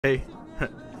Hey,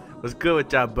 what's good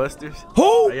with y'all busters?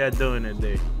 Who? How y'all doing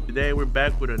today? Today we're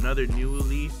back with another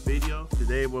Newleaf video.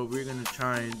 Today what we're gonna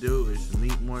try and do is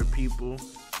meet more people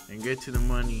and get to the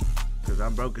money, cause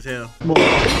I'm broke as hell.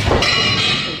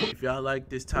 If y'all like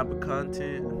this type of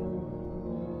content,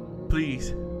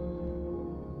 please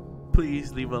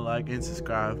leave a like and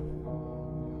subscribe.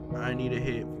 I need to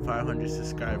hit 500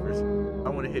 subscribers. I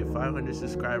want to hit 500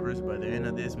 subscribers by the end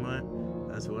of this month.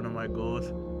 That's one of my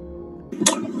goals.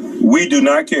 We do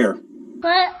not care.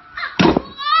 Damn,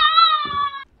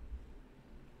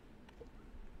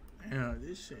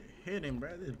 this shit hitting,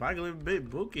 bro. This boggling bit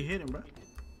bookie hitting, bro.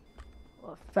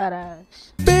 Oh, fat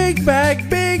ass. Big bag,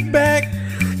 big bag.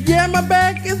 Yeah, my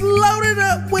bag is loaded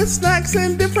up with snacks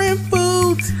and different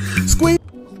foods. Squeeze.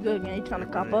 What's good, man? You trying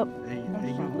to cop up? Hey,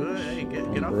 you good? Hey,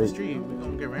 get off the street. We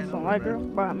gonna get ran over, Right, girl.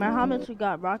 Bro, man, how much you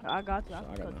got, bro? I got you.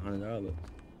 I got $100.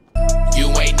 You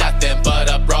ain't nothing but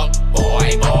a broke boy.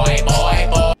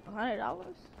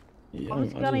 $100? Yeah, I I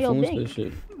just got just your flinched bank. this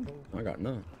shit. I got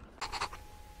none.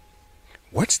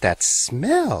 What's that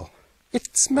smell?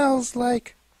 It smells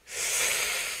like...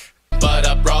 But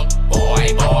a broke boy.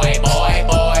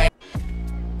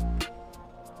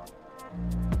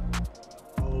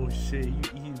 Oh shit,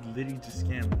 he literally just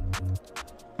scammed him.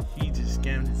 He just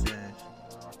scammed his ass.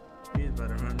 He's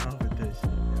about to run off with this shit.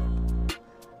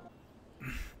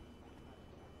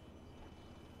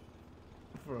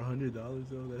 For $100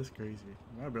 though, that's crazy.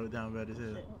 I broke down bad as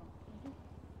hell.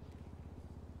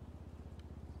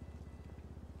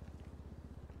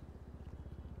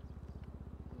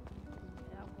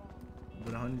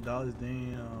 But $100,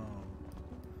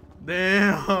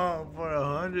 damn, for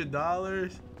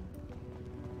 $100,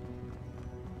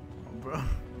 bro.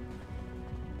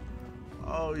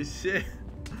 Oh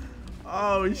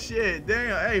shit,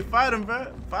 damn. Hey, fight him,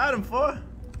 bro. Fight him, for.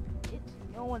 You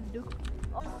don't want to do.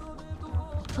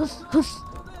 Huss. Oh,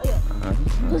 yeah.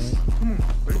 Huss. Come on,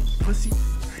 pussy.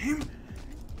 Him.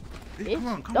 Bitch, come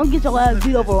on. Don't get your ass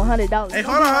beat over $100. Hey,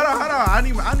 hold on. I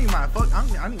need my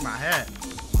hat.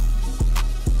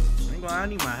 I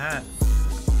need my hat.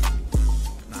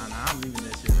 Nah, I'm leaving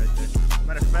that shit right there.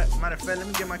 Matter of fact, let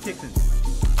me get my kicks in.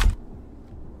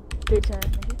 Bitch ass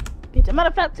nigga. Bitch. Matter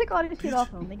of fact, take all this shit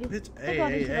off him, nigga. Bitch,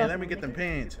 hey, let me get them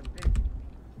pants.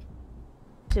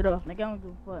 Shit off, nigga. I don't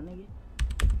give a fuck, nigga.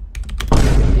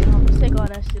 Take all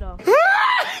that shit off.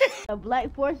 The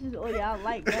black forces, oh yeah, I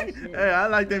like that shit. Hey, I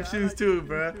like them shoes too,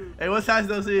 bro. Hey, what size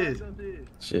those is?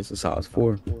 Shit's a size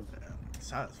 4.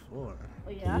 Size 4.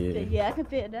 Oh yeah, I can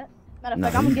fit that. Matter of Nah,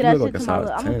 fact, I'm gonna get you that look shit like a tomorrow.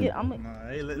 size I'm gonna 10. get. Nah,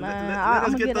 hey, let Man,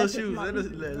 us get those that shit shoes. to my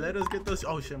Let us get those.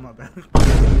 Oh shit, my bad.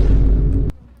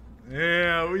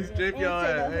 Yeah, we strip your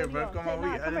ass. Hey, bro, come on.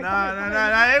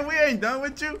 Nah. Hey, we ain't done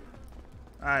with you.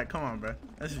 All right, come on, bro.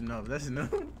 That's enough.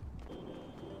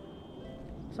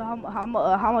 So how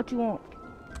much you want?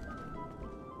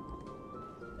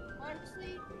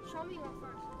 Honestly, show me one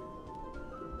first.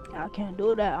 I can't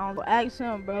do that. I don't ask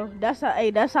him, bro. That's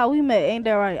how we met. Ain't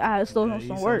that right? I had stole him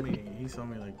some work. He sold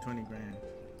me like 20 grand.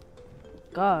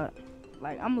 God,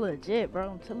 like I'm legit, bro.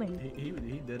 I'm telling you. He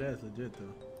dead ass legit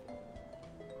though.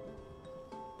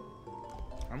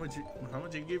 How much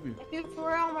he give you? Dude, for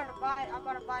real, I'm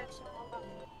gonna buy this shit.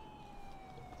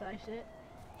 Sorry, shit.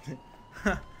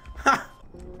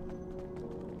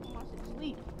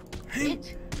 Sleep.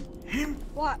 Him.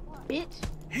 What? Bitch.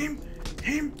 Him.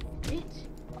 Bitch.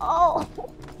 Oh.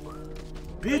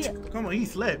 Bitch. Come on, he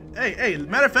slept. Hey.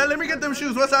 Matter of fact, let me get them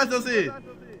shoes. What size those is?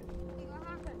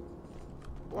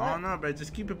 I don't know, bro.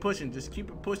 Just keep it pushing. Bro.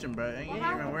 Ain't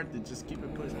even worth it. Just keep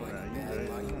it pushing, bro.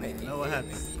 You know what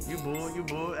happened. You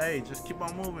bull. Hey, just keep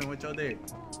on moving with your dick.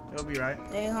 It'll be right.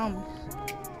 Hey, homie.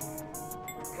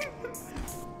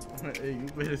 Hey, you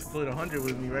better split 100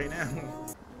 with me right now.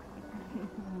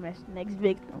 That's the next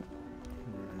victim.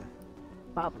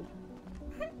 Probably.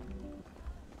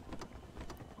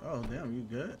 Oh, damn, you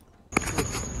good?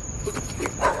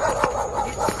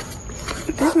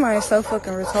 This man is so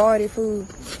fucking retarded, fool.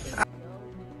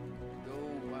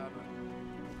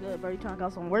 Good, bro. You trying to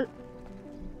got some work?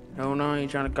 No, I ain't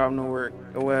trying to cop no work.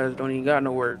 Your ass don't even got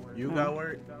no work. You got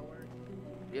work?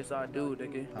 Yes, I do,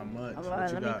 nigga. How much? I'm What like,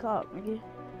 you let got? me cop, nigga.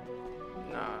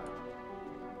 Nah.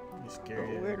 You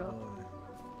scary as Weirdo. boy.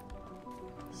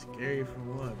 Scary for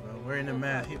what, bro? Wearing the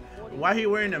mask. Why he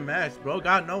wearing the mask, bro?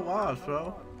 Got no walls,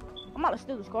 bro. I'm about to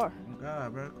steal this car. Oh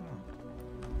God, bro, come on.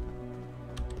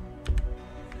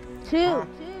 Chill.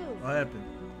 What happened?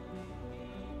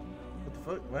 What the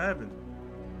fuck? What happened?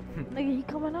 Nigga, he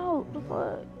coming out. The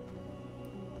fuck?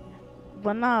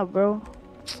 But nah, bro.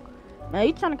 Man,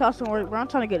 you trying to cause some work, bro. I'm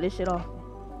trying to get this shit off.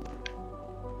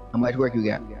 How much work you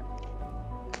got?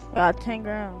 Got 10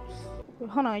 grams.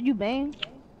 Hold on, you bang?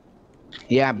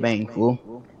 Yeah, I bang, fool.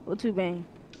 What you bang?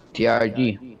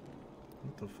 TRG.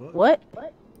 What the fuck? What?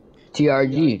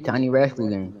 TRG, Tiny Rascal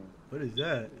Game. What is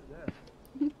that?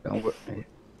 Don't worry.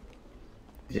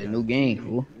 It's a new game,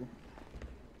 fool.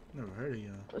 Never heard of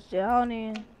y'all. What's your on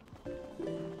in?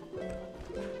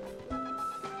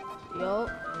 Yo.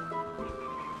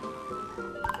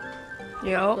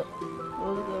 Yo.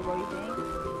 What was good, bro? You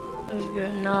bang? That's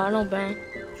good. Nah, I don't bang.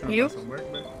 Trying You? to find some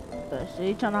work, man. That shit,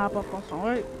 you trying to hop up on some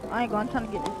work? I ain't going. I'm trying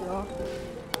to get this shit off.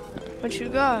 What you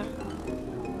got? I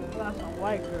got some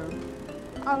white girl.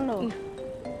 I don't know.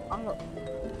 I don't know.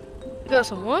 You got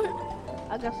some what?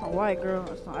 I got some white girl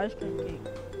and some ice cream cake.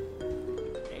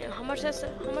 Yeah, how much that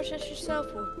you sell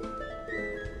for?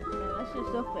 Man, that shit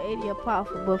sell for 80 a pop,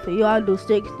 but for you, I do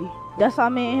 60. That's how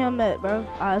me and him met, bro.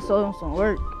 I sold him some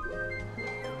work.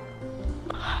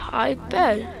 I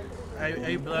bet.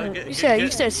 Hey, blood. You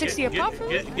said 60 a pop for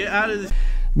me? Get out of this.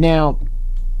 Now,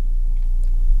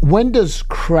 when does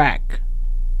crack?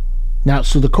 Now,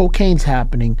 so the cocaine's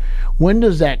happening. When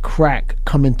does that crack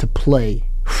come into play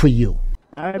for you?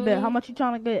 All right, bet. How much you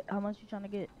trying to get? How much you trying to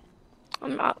get?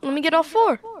 Let me get all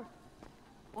 4.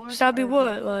 So that'd be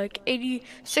what? Like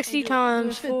 60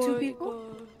 times 4. 2 people?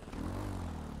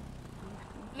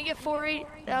 Let me get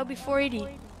 480. That would be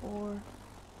 480.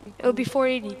 It would be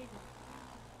 480.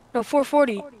 No,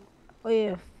 440. Oh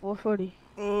yeah, 440.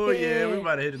 Oh yeah, we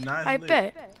about to hit a nice. I lick.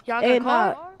 bet. Y'all Hey,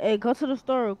 got a car? hey, go to the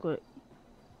store real quick.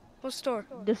 What store?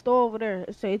 The store over there.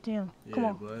 It's ATM. Yeah, Come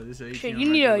on. blood, this ATM Shit, right you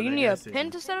need there a with you that need a gas station.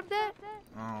 pen to set up that?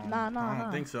 Nah. I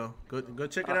don't think so. Go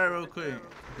check it out real quick.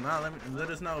 Nah, let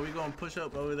us know. We gonna push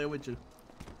up over there with you.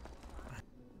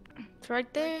 It's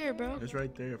right there, bro. It's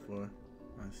right there for.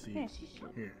 I see. Can't see shit.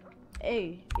 Here,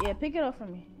 Hey, yeah, pick it up for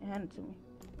me and hand it to me.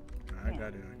 I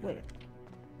got it. Wait.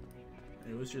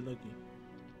 Hey, what's your lucky?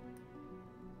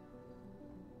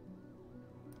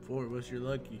 4. What's your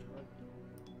lucky?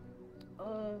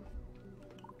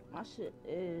 My shit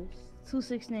is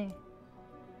 216.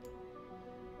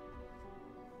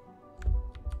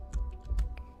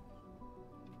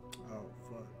 Oh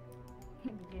fuck.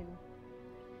 Give me.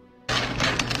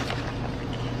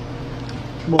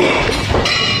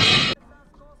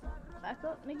 Back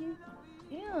up, nigga.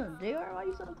 Yeah, JR, why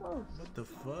you so close? What the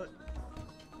fuck?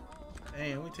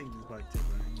 Hey, let me take this bike too,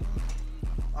 bro.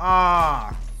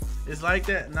 Ah, it's like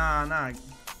that. Nah.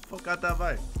 Fuck out that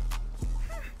bike.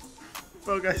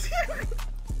 Bro, guys.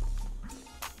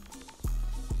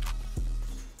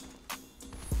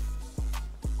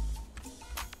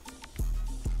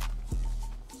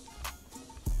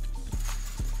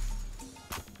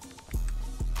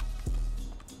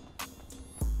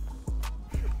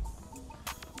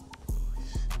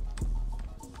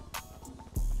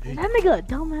 That nigga a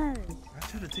dumbass. I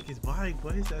tried to take his bike,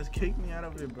 but his ass kicked me out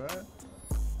of it, bro.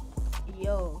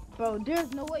 Yo, bro,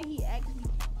 there's no way he actually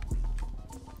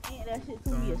handed that shit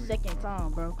to me a second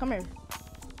time, bro. Come here.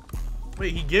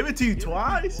 Wait, he gave it to you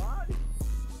twice?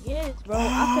 Yes, bro.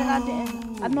 I said I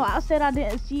didn't. I know. I said I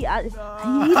didn't see. He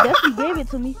definitely gave it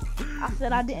to me. I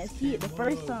said I didn't see it the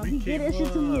first time. He gave that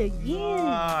shit to me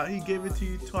again. He gave it to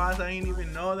you twice. I ain't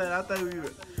even know that. I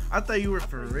thought you were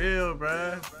for real,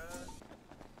 bro.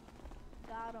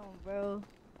 Got him, bro.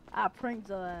 I pranked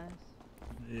your ass.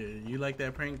 Yeah, you like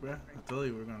that prank, bro? I told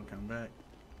you we're gonna come back.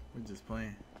 We're just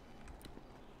playing.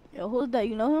 Yo, who's that?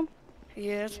 You know him?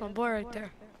 Yeah, that's my boy right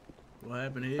there. What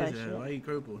happened to his ass? Why he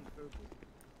crippled?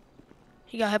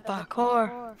 He got hit by a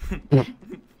car.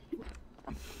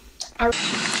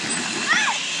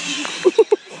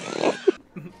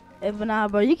 Hey, but nah,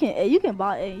 bro, you can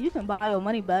buy your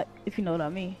money back if you know what I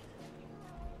mean.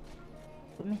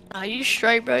 Nah, you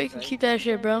straight, bro. You can keep that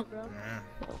shit, bro. Yeah.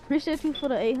 Appreciate you for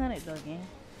the 800 though, gang.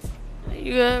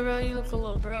 You good, bro? You look a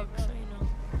little broke, so you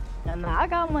know. Nah, I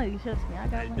got money. Trust me, I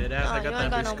got money. Dead ass, I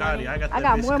got that biscotti. I got I that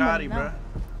got more biscotti, money bro. now.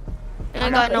 You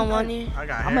ain't got no money. I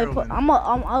got I'm heroin. up.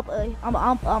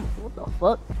 What the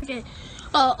fuck? Okay.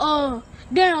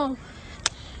 Damn.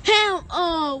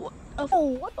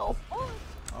 What the fuck?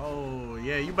 Oh,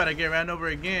 yeah, you better get ran over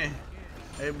again.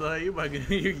 Hey, blood, you better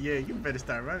you better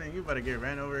start running. You better get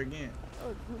ran over again.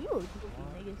 Oh, you a goofy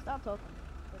nigga. Stop talking.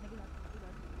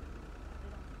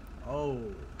 Oh.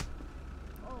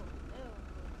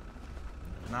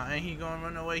 Nah, ain't he gonna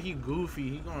run away? He goofy.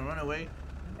 He gonna run away.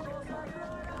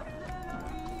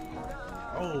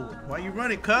 Oh, why you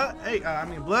running, cut? Hey, I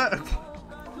mean, blood.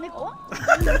 Nigga, what?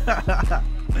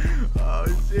 Oh,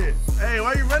 shit. Hey,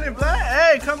 why you running, blood?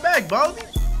 Hey, come back, Baldy.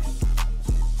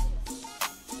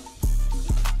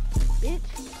 Bitch.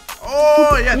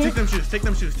 Oh, yeah, take them shoes. Take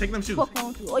them shoes. Take them shoes. Fuck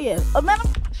on you. Oh, yeah. Man,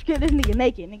 I'm scared this nigga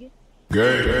naked, nigga.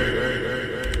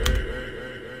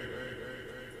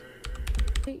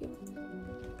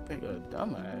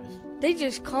 Dumbass. They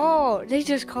just called. They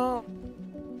just called.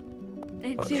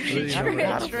 They just How the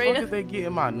fuck did they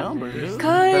get my number, dude?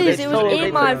 Cause it was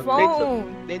in my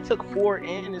phone. They took 4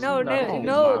 in. No,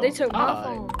 they took my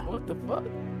phone. What the fuck?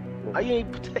 Why you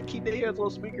ain't keep their ears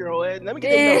on speaker, whole ass? Let me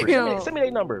get their number. Send me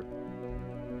their number.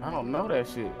 I don't know that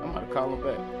shit. I'm about to call him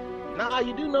back. Nah,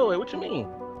 you do know it. What you mean?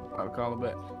 I'll call him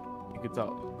back. You can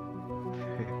talk.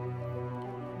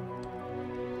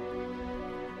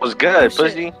 What's good,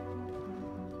 pussy?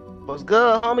 What's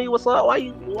good, homie? What's up? Why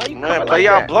you Man, play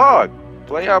y'all blog.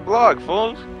 Play y'all blog,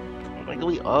 fools. Nigga,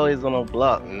 we always on a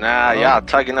block. Nah, y'all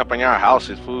tugging up on y'all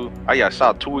houses, fool. I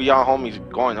saw 2 of y'all homies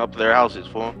going up to their houses,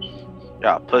 fool.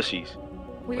 Y'all pussies.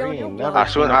 We on your block. I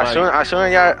soon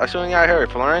y'all heard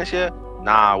Florencia.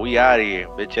 Nah, we out of here,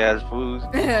 bitch ass fools.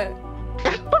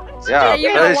 Yeah,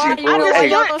 you know why?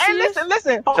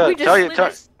 Listen. Tell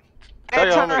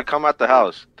your homie to come out the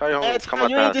house. Tell your homie to come out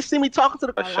the house. You ain't just see me talking to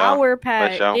the flower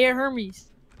pack. They're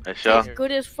Hermes. It's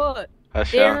good as fuck.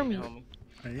 They're Hermes.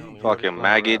 Fucking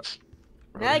maggots.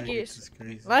 Maggots.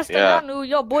 Last thing I knew,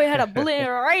 your boy had a bullet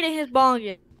right in his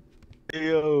bonget.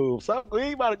 Yo, so we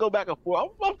ain't about to go back and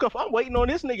forth. I'm waiting on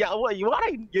this nigga.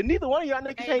 Neither one of y'all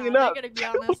niggas hanging up. They're gonna be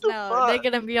on us now. They're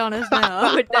gonna be on us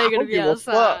now. They're gonna be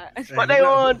outside. What they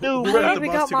wanna do, bro? I ain't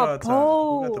even got my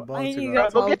pole. I ain't even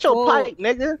got my pole. Go get your pipe,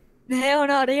 nigga. Hell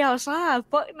no, they outside.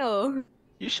 Fuck no.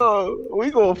 You sure?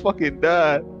 We gonna fucking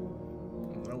die.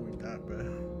 No, we not, bro.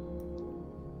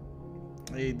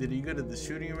 Hey, did you go to the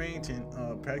shooting range and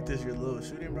practice your little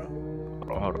shooting, bro?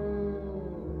 Hold on.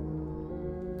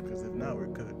 Because if not, we're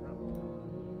good.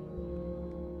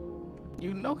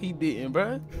 You know he didn't,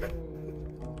 bro.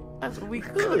 That's what we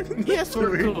could. Yes,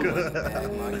 we're good.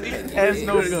 He has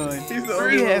no gun. He's the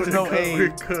only he one has no cooked.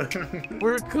 aim.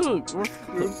 We're cooked. We're cooked.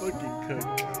 We're fucking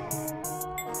cooked.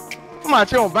 Come on,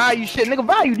 you don't value shit, nigga.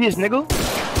 Value this, nigga.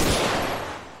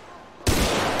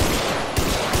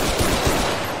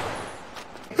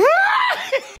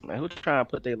 Man, who's trying to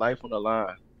put their life on the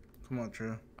line? Come on,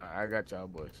 Trill. I got y'all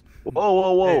boys.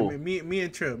 Whoa. Hey, me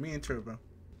and Trill, bro.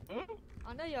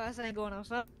 I know your ass ain't going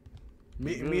outside.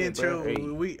 Me and Trill,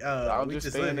 we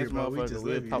just live here, bro. We just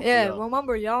live here. Yeah,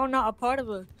 remember, y'all not a part of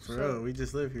us. For real, we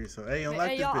just live here. So, hey, unlock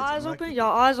this bitch. Y'all eyes open?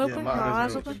 Y'all eyes open? Yeah, Y'all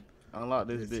eyes open? Unlock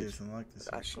this bitch. Unlock this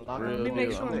bitch.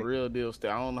 I'm a real deal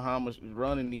still. I don't know how much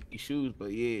running these shoes,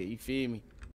 but yeah, you feel me?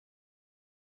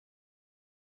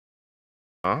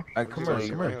 Huh? Hey, come here.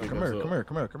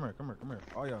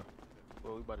 All y'all.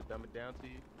 Well, we about to dumb it down to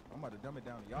you. I'm about to dumb it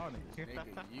down to y'all niggas.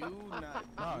 Nigga, you not.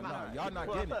 No, y'all not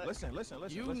getting it. Listen.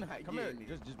 You not come here.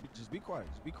 getting it. Just be quiet.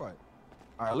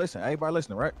 All right, listen. Everybody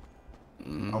listening, right?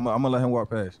 I'm gonna let him walk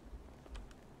past.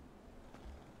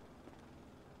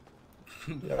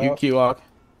 You keep walking.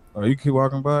 Oh, you keep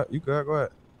walking by? You go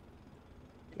ahead.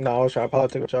 No, I was trying to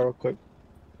politic with y'all real quick.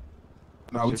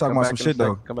 No, we talking about some shit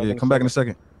though. Yeah, come back in a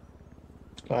second.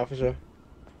 Nah, for sure.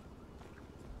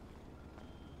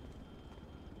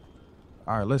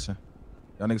 All right, listen.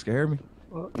 Y'all niggas can hear me?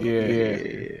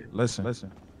 Yeah.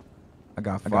 Listen. I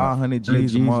got 500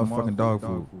 G's of motherfucking dog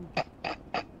food.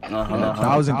 And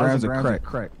 1,000 grams of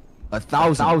crack.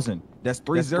 1,000. That's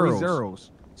 3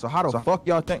 zeros. So how the fuck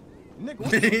y'all think? Nigga,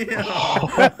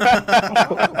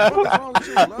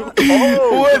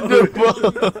 what the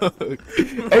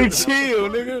fuck? Hey, chill,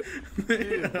 nigga.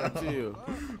 Chill.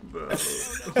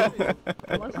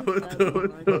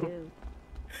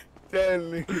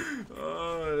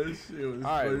 Oh, that shit was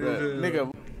funny. Nigga.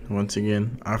 Once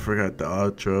again, I forgot the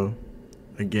outro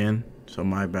again, so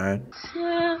my bad.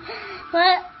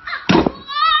 What?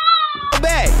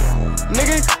 Back,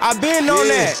 nigga, I been on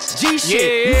that G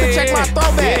shit. You can check my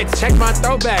throwbacks. Yeah, check my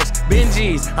throwbacks.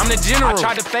 Benji's, I'm the general. I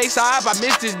tried to face off, I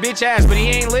missed his bitch ass, but he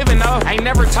ain't living though. I ain't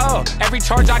never told. Every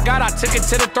charge I got, I took it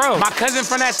to the throat. My cousin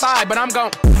from that side, but I'm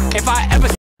gon' if I ever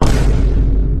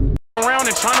around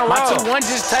and tryna roll. My 2-1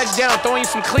 just touched down, throwing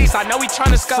some cleats. I know he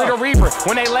tryna score the Reaper.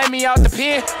 When they let me out the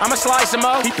pen, I'ma slice him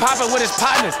up. He poppin' with his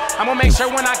partners. I'ma make sure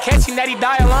when I catch him that he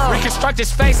die alone. Reconstruct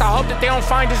his face, I hope that they don't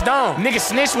find his dome.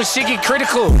 Niggas snitch when shit get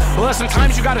critical. But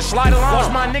sometimes you gotta slide along.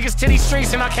 Lost my niggas to these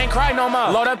streets and I can't cry no more.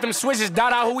 Load up them switches,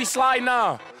 dot out who we sliding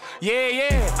on.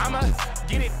 Yeah, I'ma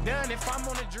get it done if I'm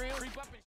on the drill. Creep up